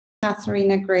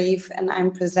Katharina Grave, and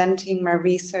I'm presenting my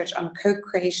research on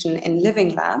co-creation in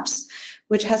living labs,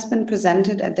 which has been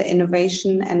presented at the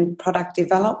Innovation and Product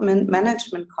Development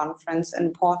Management Conference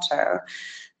in Porto.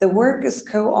 The work is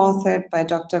co-authored by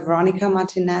Dr. Veronica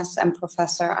Martinez and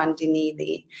Professor Andy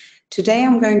Neely. Today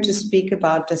I'm going to speak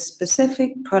about the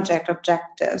specific project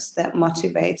objectives that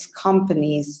motivates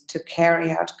companies to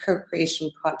carry out co-creation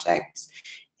projects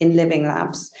in living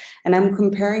labs. And I'm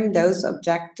comparing those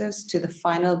objectives to the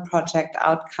final project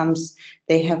outcomes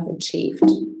they have achieved.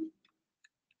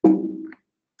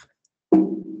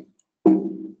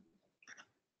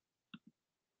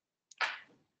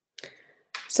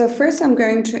 So first I'm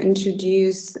going to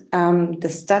introduce the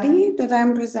study that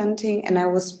I'm presenting, and I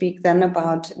will speak then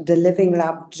about the living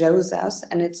lab JOSEPH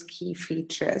and its key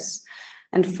features.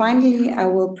 And finally, I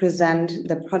will present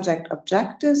the project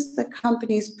objectives that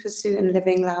companies pursue in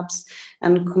living labs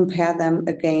and compare them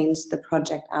against the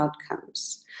project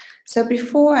outcomes. So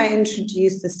before I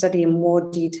introduce the study in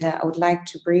more detail, I would like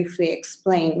to briefly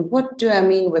explain what do I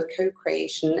mean with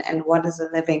co-creation and what is a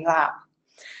living lab.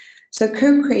 So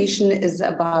co-creation is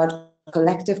about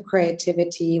collective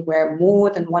creativity where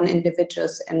more than one individual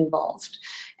is involved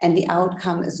and the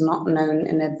outcome is not known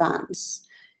in advance.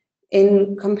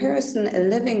 In comparison, a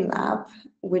living lab,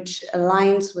 which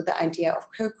aligns with the idea of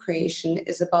co-creation,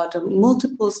 is about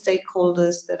multiple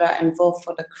stakeholders that are involved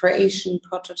for the creation,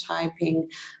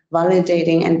 prototyping,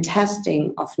 validating, and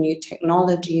testing of new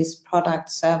technologies,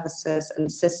 products, services, and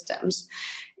systems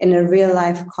in a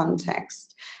real-life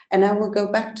context. And I will go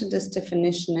back to this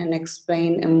definition and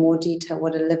explain in more detail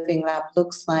what a living lab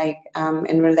looks like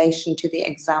in relation to the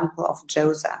example of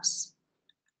JOSEPH's.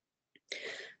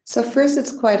 So first,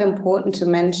 it's quite important to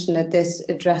mention that this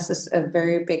addresses a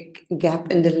very big gap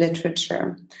in the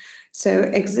literature. So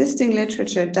existing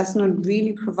literature does not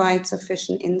really provide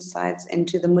sufficient insights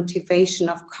into the motivation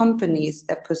of companies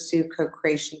that pursue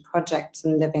co-creation projects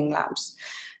in living labs.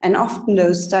 And often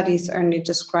those studies only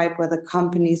describe whether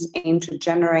companies aim to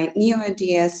generate new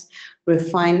ideas,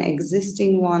 refine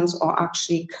existing ones, or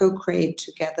actually co-create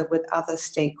together with other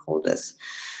stakeholders.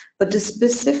 But the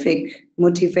specific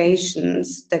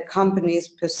motivations that companies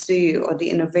pursue or the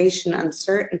innovation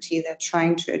uncertainty they're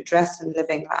trying to address in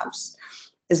living labs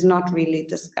is not really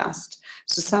discussed.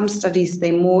 So some studies,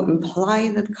 they more imply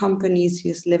that companies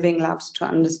use living labs to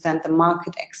understand the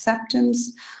market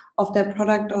acceptance of their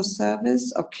product or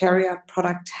service or carry out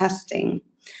product testing.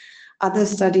 Other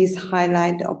studies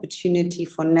highlight the opportunity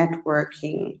for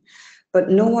networking, but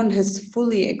no one has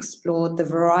fully explored the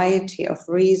variety of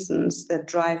reasons that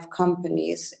drive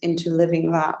companies into living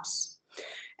labs.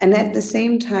 And at the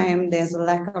same time, there's a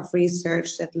lack of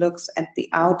research that looks at the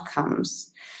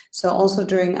outcomes. So also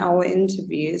during our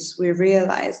interviews, we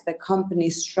realized that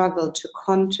companies struggle to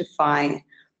quantify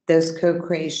those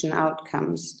co-creation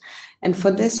outcomes. And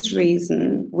for this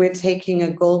reason, we're taking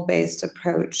a goal-based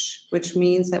approach, which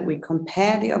means that we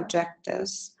compare the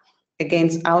objectives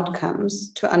against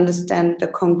outcomes to understand the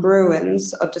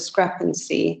congruence or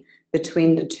discrepancy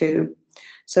between the two.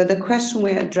 So the question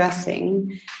we're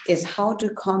addressing is, how do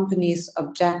companies'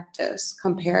 objectives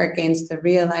compare against the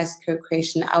realized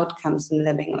co-creation outcomes in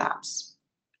living labs?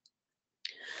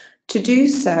 To do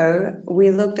so,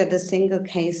 we looked at a single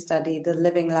case study, the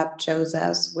living lab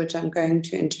JOSEPH, which I'm going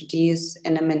to introduce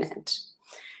in a minute.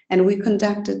 And we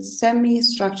conducted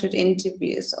semi-structured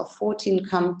interviews of 14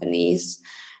 companies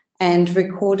and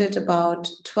recorded about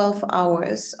 12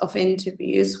 hours of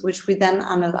interviews, which we then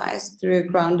analyzed through a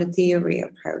grounded theory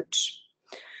approach.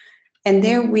 And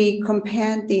there we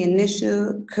compared the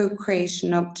initial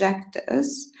co-creation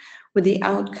objectives with the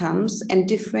outcomes and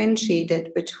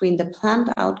differentiated between the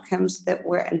planned outcomes that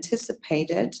were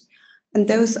anticipated and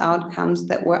those outcomes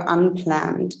that were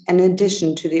unplanned, in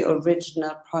addition to the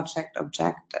original project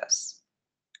objectives.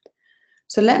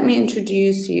 So let me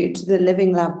introduce you to the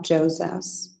living lab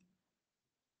JOSEPH.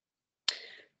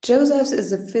 JOSEPH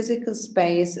is a physical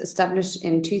space established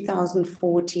in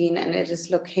 2014, and it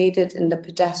is located in the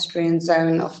pedestrian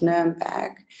zone of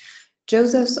Nuremberg.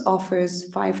 JOSEPH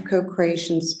offers 5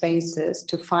 co-creation spaces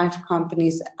to 5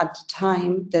 companies at a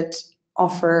time that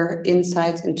offer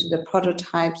insights into the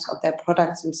prototypes of their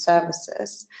products and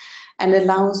services, and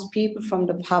allows people from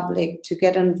the public to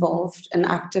get involved and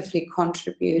actively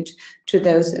contribute to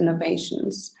those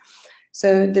innovations.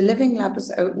 So the Living Lab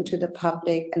is open to the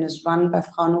public and is run by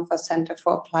Fraunhofer Center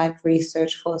for Applied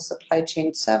Research for Supply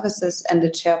Chain Services and the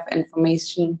Chair of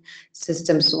Information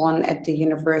Systems 1 at the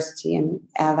University in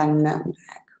Erlangen-Nuremberg.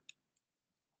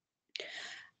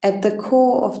 At the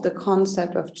core of the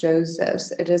concept of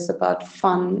JOSEPH, it is about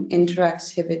fun,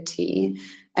 interactivity,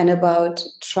 and about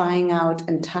trying out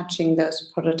and touching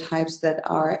those prototypes that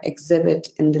are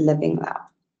exhibited in the living lab.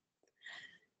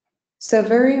 So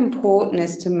very important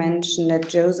is to mention that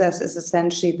Josephs is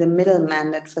essentially the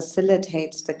middleman that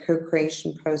facilitates the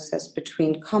co-creation process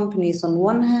between companies on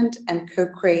one hand and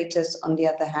co-creators on the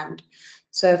other hand.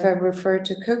 So if I refer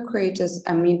to co-creators,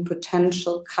 I mean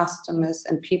potential customers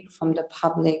and people from the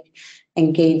public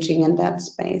engaging in that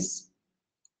space.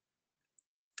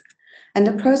 And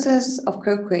the process of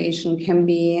co-creation can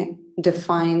be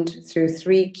defined through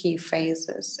three key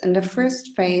phases. In the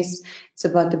first phase, it's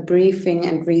about the briefing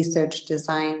and research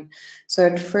design. So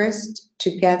at first,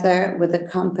 together with the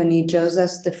company,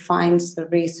 Josephs defines the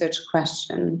research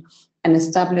question and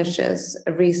establishes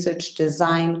a research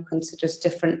design, considers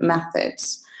different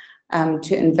methods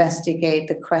to investigate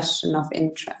the question of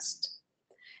interest.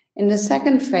 In the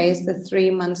second phase, the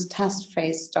 3 months test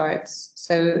phase starts.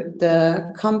 So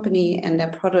the company and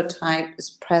their prototype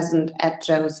is present at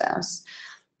Josephs.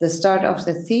 The start of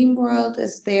the theme world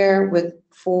is there with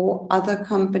 4 other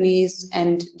companies,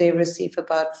 and they receive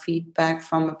about feedback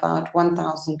from about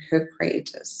 1,000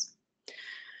 co-creators.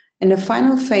 In the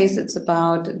final phase, it's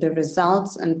about the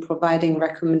results and providing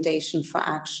recommendation for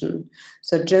action.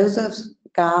 So Josephs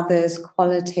gathers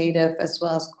qualitative as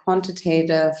well as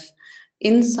quantitative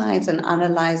insights and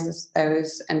analyzes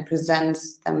those and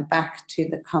presents them back to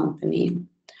the company.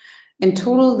 In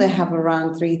total, they have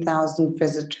around 3,000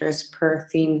 visitors per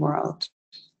theme world.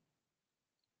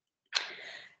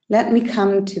 Let me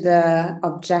come to the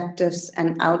objectives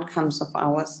and outcomes of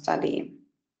our study.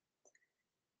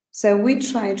 So we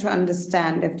try to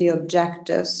understand if the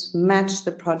objectives match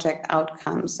the project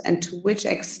outcomes and to which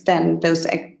extent those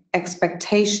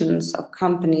expectations of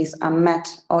companies are met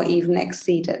or even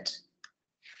exceeded.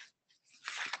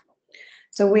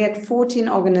 So we had 14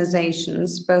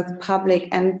 organizations, both public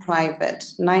and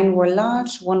private. 9 were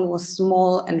large, 1 was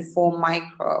small, and 4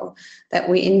 micro that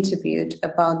we interviewed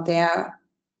about their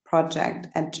project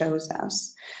at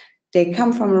Josephs. They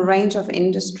come from a range of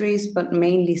industries, but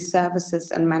mainly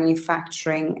services and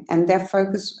manufacturing, and their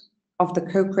focus of the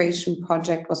co-creation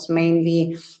project was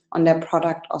mainly on their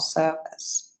product or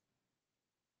service.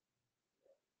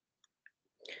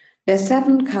 There are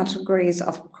 7 categories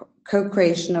of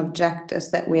co-creation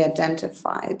objectives that we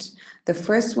identified. The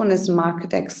first one is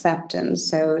market acceptance.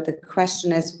 So the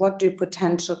question is, what do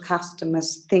potential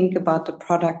customers think about the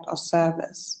product or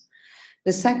service?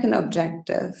 The second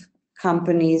objective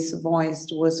companies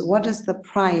voiced was, what is the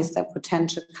price that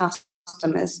potential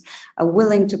customers are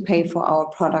willing to pay for our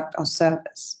product or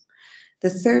service?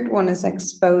 The third one is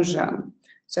exposure.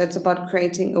 So it's about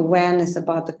creating awareness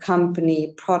about the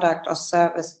company, product, or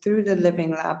service through the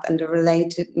Living Lab and the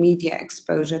related media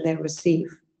exposure they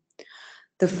receive.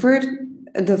 The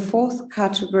fourth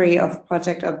category of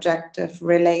project objective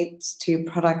relates to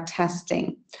product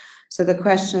testing. So the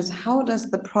question is, how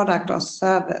does the product or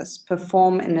service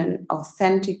perform in an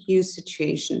authentic use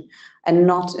situation and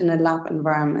not in a lab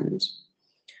environment?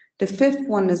 The fifth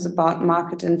one is about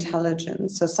market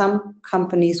intelligence. So some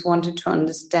companies wanted to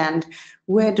understand,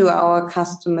 where do our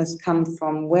customers come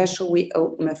from? Where shall we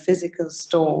open a physical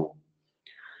store?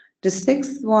 The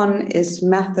sixth one is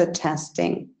method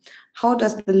testing. How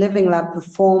does the Living Lab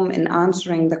perform in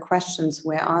answering the questions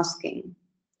we're asking?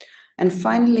 And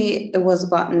finally, it was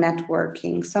about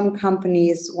networking. Some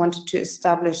companies wanted to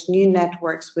establish new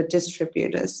networks with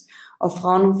distributors of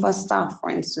Fraunhofer staff,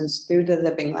 for instance, through the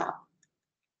Living Lab.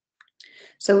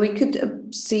 So we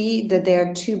could see that there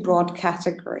are 2 broad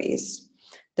categories.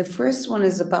 The first one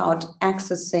is about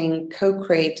accessing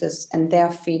co-creators and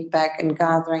their feedback and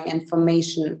gathering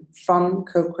information from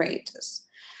co-creators.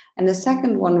 And the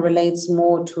second one relates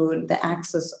more to the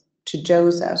access to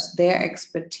Josephs, their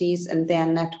expertise and their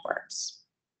networks.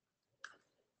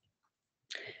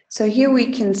 So here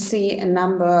we can see a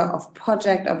number of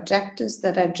project objectives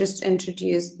that I just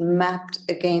introduced mapped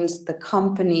against the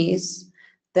companies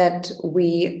that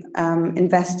we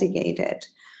investigated.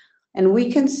 And we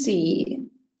can see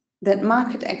that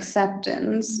market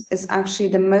acceptance is actually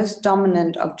the most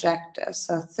dominant objective.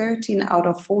 So 13 out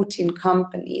of 14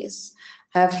 companies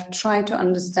have tried to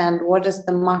understand what is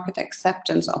the market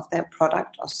acceptance of their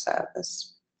product or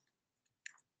service.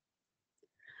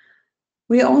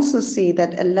 We also see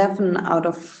that 11 out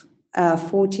of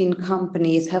 14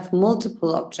 companies have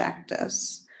multiple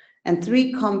objectives, and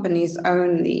 3 companies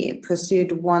only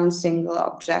pursued one single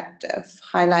objective,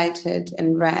 highlighted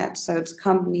in red. So it's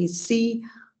companies C,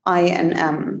 I, and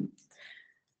M.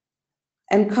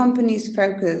 And companies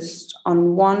focused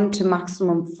on 1 to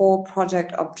maximum 4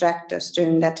 project objectives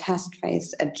during their test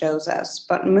phase at Joseph's,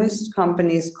 but most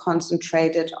companies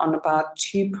concentrated on about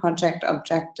 2 project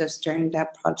objectives during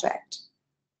their project.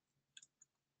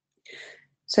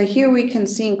 So here we can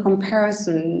see in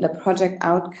comparison the project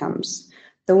outcomes.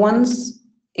 The ones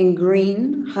in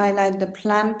green highlight the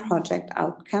planned project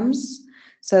outcomes,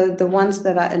 so the ones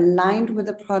that are aligned with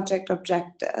the project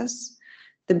objectives.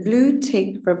 The blue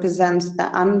tick represents the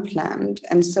unplanned,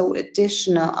 and so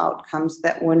additional outcomes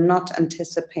that were not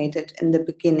anticipated in the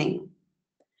beginning.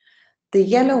 The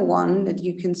yellow one that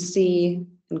you can see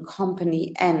in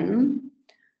company N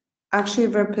actually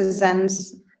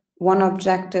represents one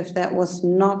objective that was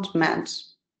not met,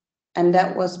 and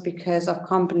that was because of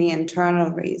company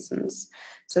internal reasons.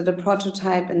 So the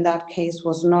prototype in that case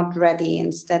was not ready.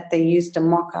 Instead, they used a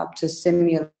mock-up to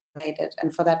simulate it,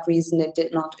 and for that reason, it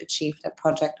did not achieve the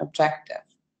project objective.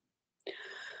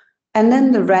 And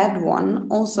then the red one,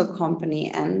 also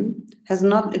company N, has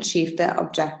not achieved their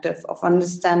objective of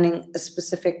understanding a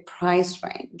specific price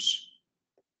range.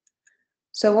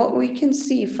 So what we can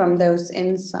see from those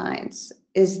insights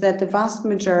is that the vast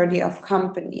majority of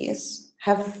companies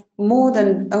have more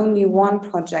than only one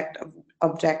project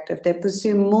objective. They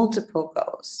pursue multiple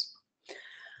goals.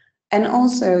 And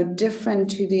also, different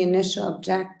to the initial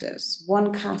objectives,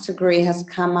 one category has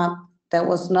come up that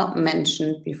was not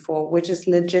mentioned before, which is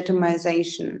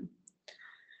legitimization.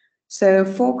 So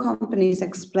 4 companies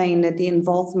explain that the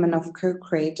involvement of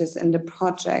co-creators in the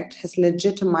project has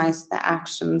legitimized their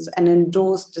actions and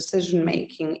endorsed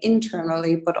decision-making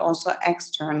internally, but also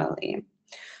externally.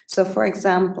 So for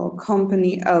example,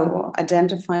 company O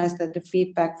identifies that the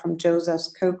feedback from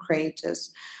Joseph's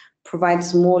co-creators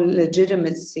provides more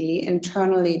legitimacy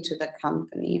internally to the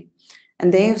company.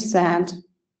 And they have said,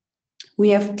 we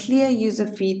have clear user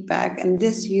feedback, and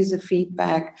this user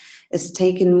feedback is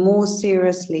taken more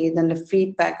seriously than the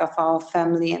feedback of our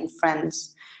family and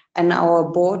friends. And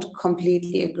our board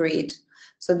completely agreed.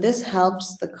 So this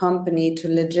helps the company to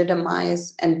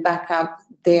legitimize and back up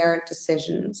their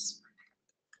decisions.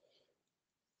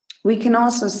 We can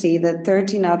also see that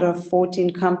 13 out of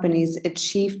 14 companies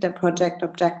achieved their project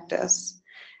objectives.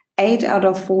 8 out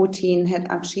of 14 had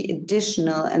actually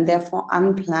additional and therefore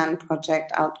unplanned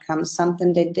project outcomes,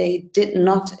 something that they did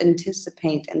not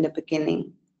anticipate in the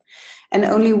beginning. And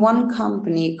only one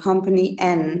company, company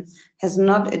N, has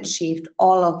not achieved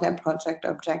all of their project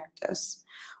objectives.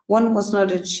 One was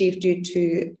not achieved due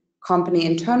to company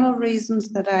internal reasons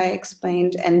that I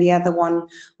explained, and the other one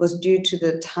was due to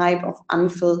the type of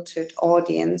unfiltered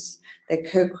audience that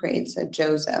co-creates at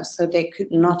Joseph, so they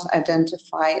could not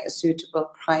identify a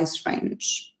suitable price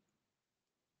range.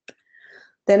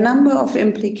 The number of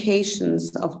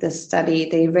implications of this study,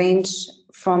 they range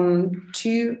from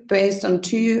based on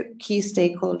 2 key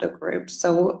stakeholder groups.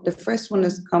 So the first one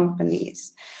is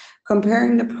companies.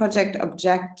 Comparing the project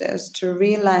objectives to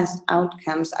realized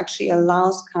outcomes actually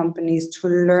allows companies to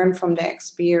learn from their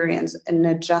experience and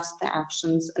adjust their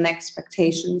actions and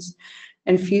expectations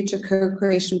in future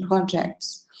co-creation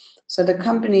projects. So the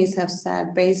companies have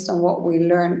said, based on what we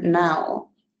learned now,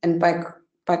 and by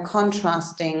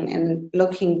contrasting and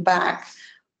looking back,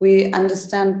 we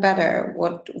understand better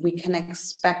what we can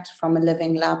expect from a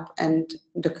living lab and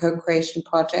the co-creation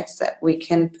projects that we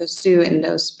can pursue in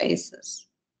those spaces.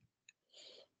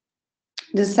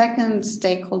 The second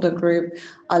stakeholder group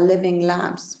are living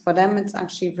labs. For them, it's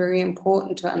actually very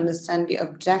important to understand the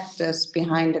objectives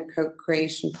behind a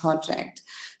co-creation project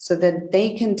so that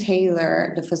they can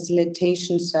tailor the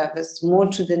facilitation service more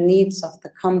to the needs of the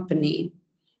company.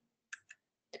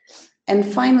 And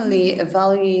finally,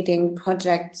 evaluating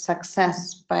project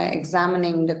success by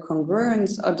examining the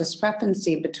congruence or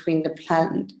discrepancy between the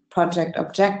planned project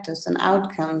objectives and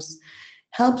outcomes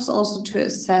helps also to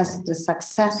assess the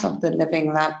success of the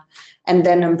living lab and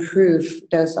then improve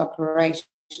those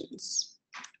operations.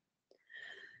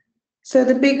 So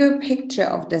the bigger picture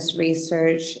of this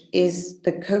research is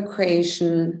the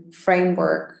co-creation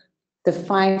framework, the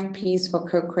 5 Ps for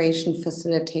co-creation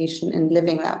facilitation in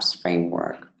living labs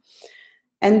framework.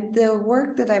 And the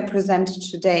work that I presented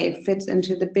today fits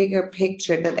into the bigger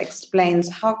picture that explains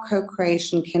how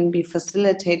co-creation can be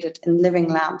facilitated in living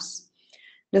labs.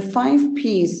 The 5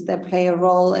 Ps that play a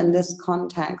role in this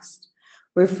context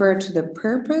refer to the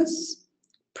purpose,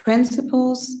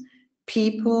 principles,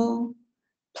 people,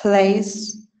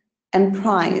 place, and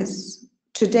price.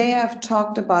 Today I've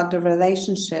talked about the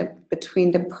relationship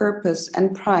between the purpose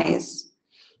and price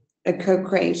a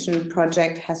co-creation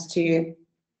project has to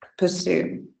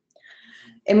pursue.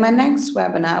 In my next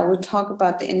webinar, I will talk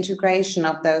about the integration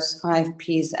of those 5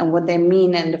 Ps and what they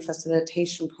mean in the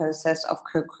facilitation process of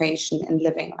co-creation in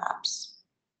living labs.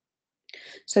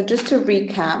 So just to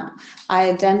recap, I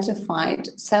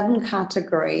identified 7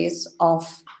 categories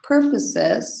of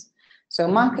purposes. So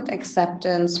market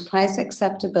acceptance, price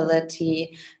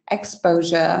acceptability,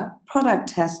 exposure, product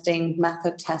testing,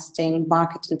 method testing,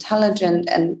 market intelligence,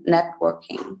 and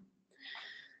networking.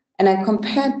 And I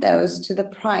compared those to the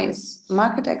price.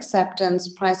 Market acceptance,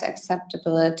 price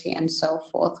acceptability, and so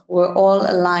forth were all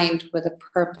aligned with a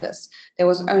purpose. There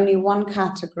was only one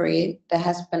category that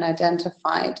has been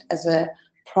identified as a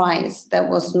price that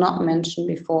was not mentioned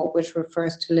before, which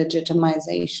refers to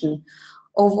legitimization.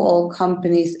 Overall,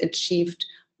 companies achieved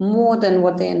more than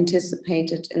what they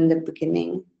anticipated in the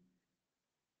beginning.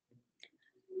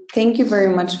 Thank you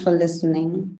very much for listening.